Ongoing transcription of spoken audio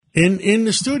In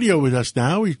the studio with us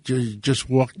now, we just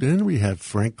walked in. We have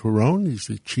Frank Carone. He's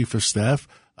the chief of staff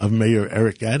of Mayor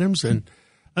Eric Adams. And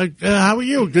how are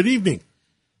you? Good evening.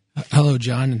 Hello,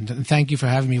 John, and thank you for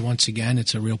having me once again.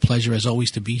 It's a real pleasure, as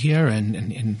always, to be here,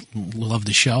 and love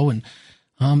the show. And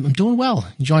I'm doing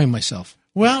well, enjoying myself.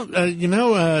 Well,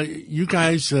 you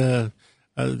guys, there's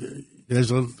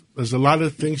a lot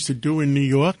of things to do in New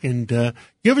York, and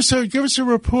give us a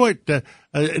report.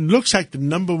 It looks like the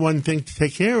number one thing to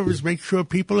take care of is make sure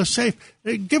people are safe.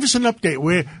 Give us an update.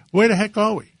 Where the heck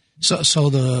are we? So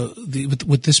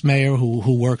with this mayor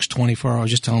who works 24 hours,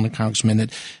 just telling the congressman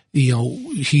that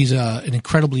he's an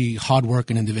incredibly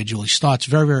hardworking individual. He starts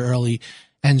very, very early,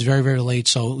 ends very, very late.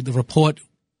 So the report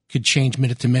could change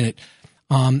minute to minute.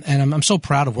 And I'm so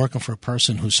proud of working for a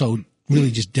person who's so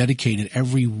really just dedicated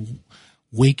every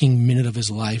waking minute of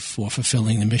his life for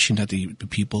fulfilling the mission that the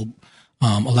people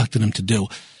elected him to do.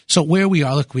 So where we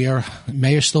are,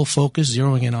 mayor's still focused,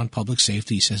 zeroing in on public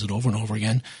safety. He says it over and over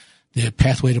again. The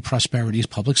pathway to prosperity is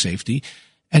public safety.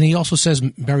 And he also says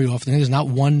very often there's not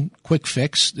one quick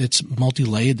fix. It's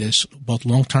multi-layered. There's both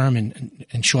long-term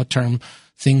and short-term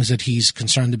things that he's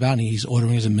concerned about and he's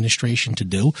ordering his administration to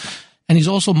do. And he's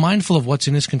also mindful of what's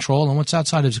in his control and what's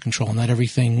outside of his control. Not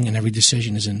everything and every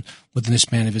decision is within the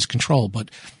span of his control. But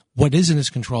what is in his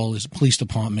control is the police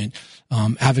department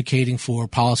advocating for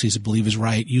policies that believe is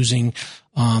right, using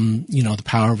the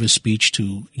power of his speech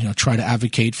to try to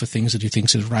advocate for things that he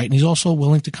thinks is right, and he's also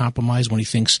willing to compromise when he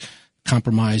thinks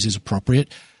compromise is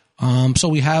appropriate. So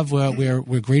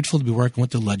we're grateful to be working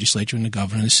with the legislature and the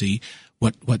governor to see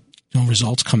what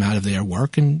results come out of their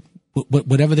work, and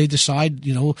whatever they decide,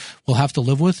 we'll have to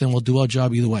live with, and we'll do our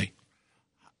job either way.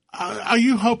 Are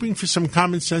you hoping for some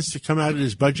common sense to come out of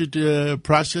this budget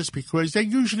process? Because they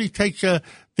usually take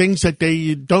things that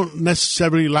they don't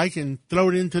necessarily like and throw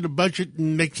it into the budget,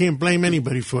 and they can't blame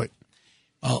anybody for it.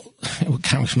 Well,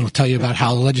 Congressman will tell you about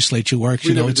how the legislature works.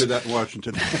 We never did that in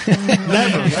Washington.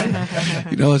 Never,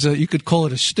 right? You could call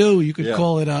it a stew, you could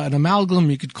call it an amalgam,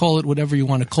 you could call it whatever you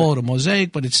want to call it, a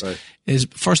mosaic. But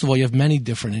first of all, you have many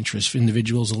different interests,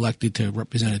 individuals elected to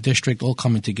represent a district, all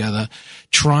coming together,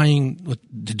 trying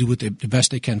to do the best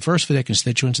they can, first for their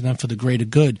constituents and then for the greater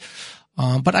good.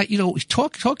 But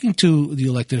talking to the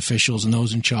elected officials and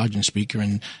those in charge and speaker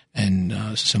and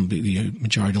some of the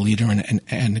majority leader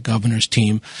and the governor's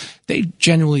team, they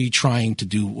generally trying to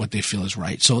do what they feel is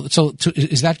right. So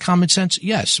is that common sense?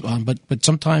 Yes. But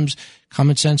sometimes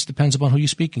common sense depends upon who you're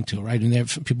speaking to, right? And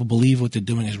if people believe what they're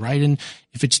doing is right, and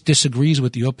if it disagrees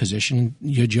with your position,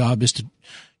 your job is to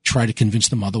try to convince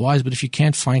them otherwise. But if you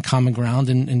can't find common ground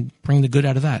and bring the good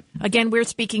out of that. Again, we're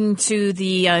speaking to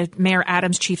the Mayor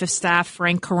Adams Chief of Staff,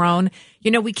 Frank Carone.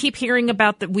 We keep hearing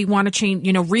about that we want to change,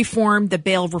 reform the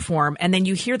bail reform. And then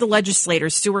you hear the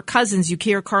legislators, Stuart Cousins, you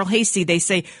hear Carl Hastie, they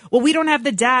say, well, we don't have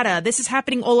the data. This is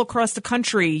happening all across the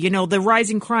country, the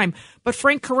rising crime. But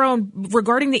Frank Carone,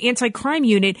 regarding the anti-crime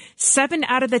unit, 7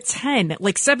 out of the 10,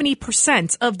 like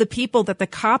 70% of the people that the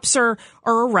cops are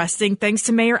arresting, thanks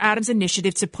to Mayor Adams'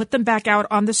 initiative to put them back out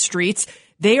on the streets,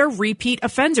 they are repeat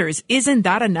offenders. Isn't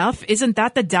that enough? Isn't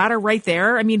that the data right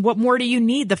there? I mean, what more do you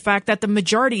need? The fact that the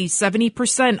majority,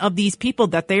 70% of these people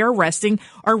that they are arresting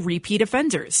are repeat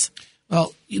offenders.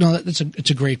 Well,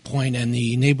 it's a great point. And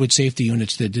the neighborhood safety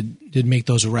units that did make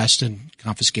those arrests and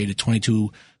confiscated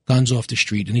 22 guns off the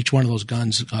street. And each one of those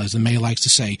guns, as the mayor likes to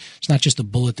say, it's not just the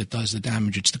bullet that does the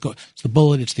damage. It's the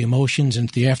bullet, it's the emotions, and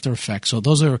it's the after effects. So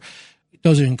those are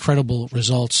incredible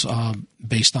results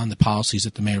based on the policies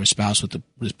that the mayor espoused with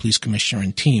the police commissioner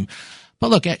and team. But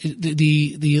look,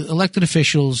 the elected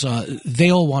officials,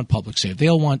 they all want public safety. They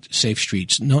all want safe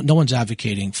streets. No one's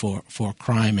advocating for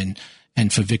crime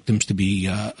and for victims to be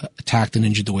attacked and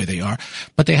injured the way they are.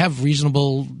 But they have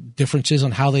reasonable differences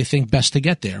on how they think best to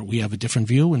get there. We have a different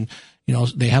view, and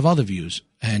they have other views.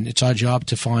 And it's our job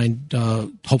to find,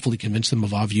 hopefully convince them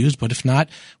of our views. But if not,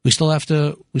 we still have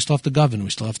to govern.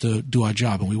 We still have to do our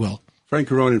job, and we will. Frank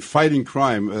Carone, in fighting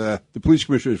crime, the police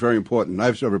commissioner is very important. I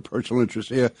have a personal interest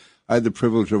here. I had the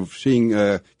privilege of seeing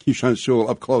Keechant Sewell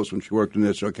up close when she worked in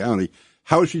Nassau County.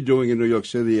 How is she doing in New York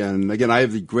City? And again, I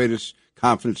have the greatest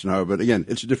confidence in her. But again,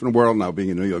 it's a different world now being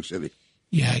in New York City.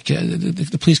 Yeah,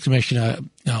 the police commissioner,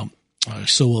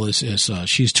 Sewell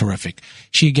she's terrific.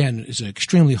 She again is an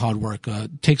extremely hard worker,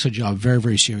 takes her job very,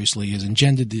 very seriously, has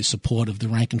engendered the support of the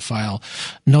rank and file,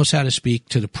 knows how to speak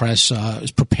to the press,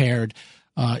 is prepared.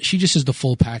 She just is the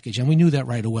full package, and we knew that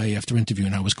right away after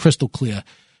interviewing her. It was crystal clear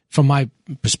from my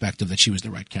perspective that she was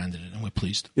the right candidate, and we're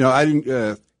pleased. I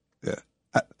didn't.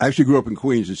 I actually grew up in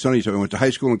Queens, in Sunnyside. I went to high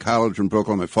school and college in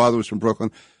Brooklyn. My father was from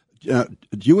Brooklyn.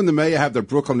 you and the mayor have the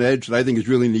Brooklyn edge that I think is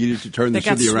really needed to turn the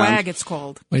city around? Swag, it's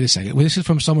called. Wait a second. Well, this is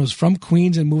from someone who's from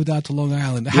Queens and moved out to Long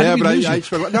Island. How did we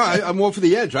lose you? I'm more for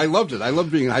the edge. I loved it. I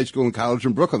loved being in high school and college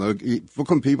in Brooklyn.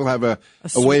 Brooklyn people have a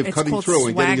way of cutting through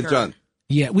and getting it done.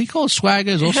 Yeah, we call it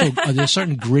swagger. There's also there's a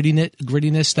certain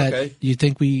grittiness that you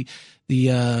think the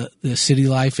city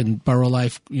life and borough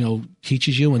life,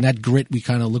 teaches you, and that grit we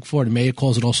kind of look for. The mayor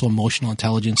calls it also emotional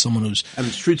intelligence, someone who's and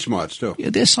street smarts too. Yeah,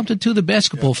 there's something to the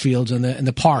basketball fields and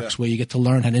the parks where you get to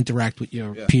learn how to interact with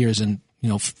your peers and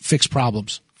fix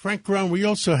problems. Frank Carone, we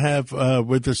also have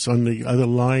with us on the other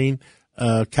line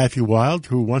Kathy Wild,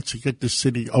 who wants to get the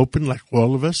city open like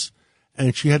all of us,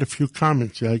 and she had a few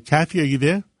comments. Kathy, are you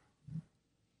there?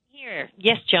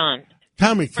 Yes, John.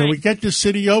 Tell me, can we get the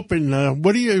city open?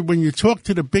 What do you, when you talk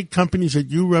to the big companies that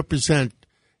you represent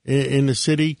in the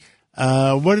city,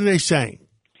 what are they saying?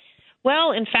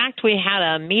 Well, in fact, we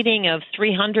had a meeting of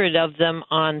 300 of them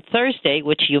on Thursday,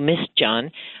 which you missed,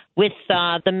 John, with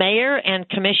the mayor and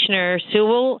Commissioner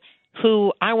Sewell,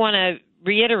 who I want to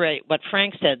reiterate what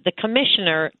Frank said. The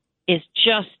commissioner is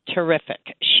just terrific.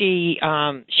 She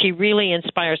really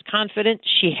inspires confidence.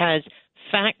 She has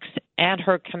facts at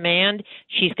her command.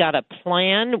 She's got a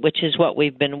plan, which is what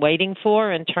we've been waiting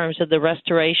for in terms of the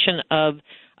restoration of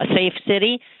a safe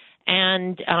city.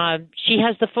 And she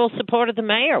has the full support of the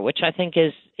mayor, which I think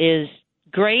is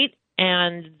great.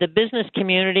 And the business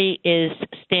community is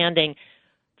standing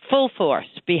full force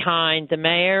behind the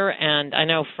mayor. And I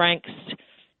know Frank's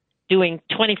doing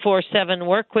 24/7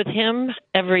 work with him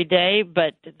every day,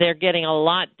 but they're getting a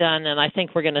lot done, and I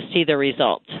think we're going to see the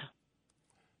results.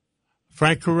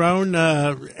 Frank Carone,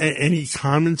 any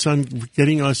comments on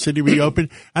getting our city reopened?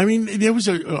 I mean, there was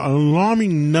an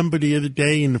alarming number the other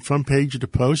day in the front page of the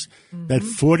Post that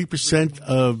 40%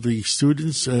 of the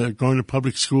students going to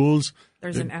public schools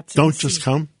don't just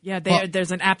come. Yeah,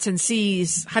 there's an absentee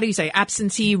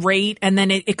rate, and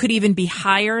then it could even be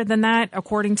higher than that,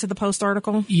 according to the Post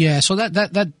article. Yeah, so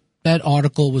that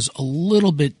article was a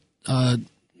little bit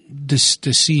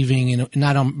deceiving,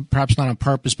 and perhaps not on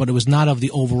purpose, but it was not of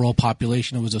the overall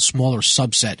population. It was a smaller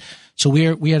subset. So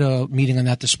we had a meeting on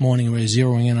that this morning, and we're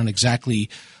zeroing in on exactly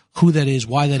who that is,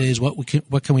 why that is,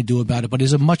 what can we do about it. But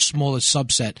it's a much smaller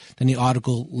subset than the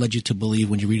article led you to believe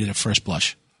when you read it at first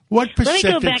blush. Let me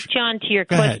go back, John, to your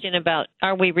question about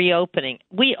are we reopening.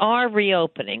 We are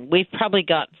reopening. We've probably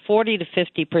got 40 to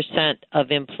 50%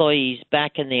 of employees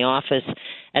back in the office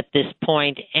at this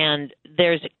point, and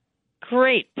there's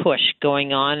great push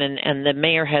going on, and the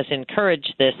mayor has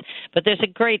encouraged this, but there's a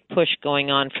great push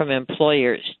going on from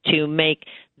employers to make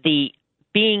the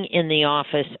being in the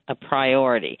office a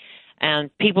priority.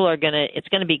 And people it's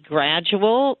going to be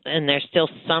gradual, and there's still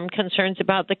some concerns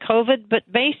about the COVID,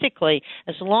 but basically,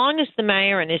 as long as the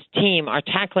mayor and his team are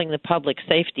tackling the public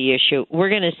safety issue, we're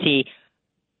going to see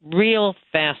real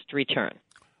fast return.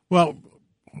 Well,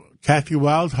 Kathy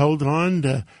Wild, hold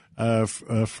on.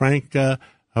 Frank,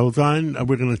 hold on.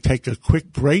 We're going to take a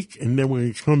quick break, and then we're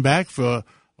going to come back for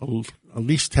at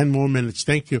least 10 more minutes.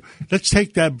 Thank you. Let's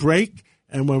take that break,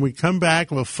 and when we come back,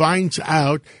 we'll find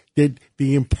out, did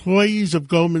the employees of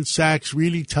Goldman Sachs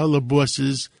really tell the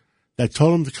bosses that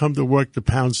told them to come to work to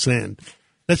pound sand?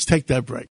 Let's take that break.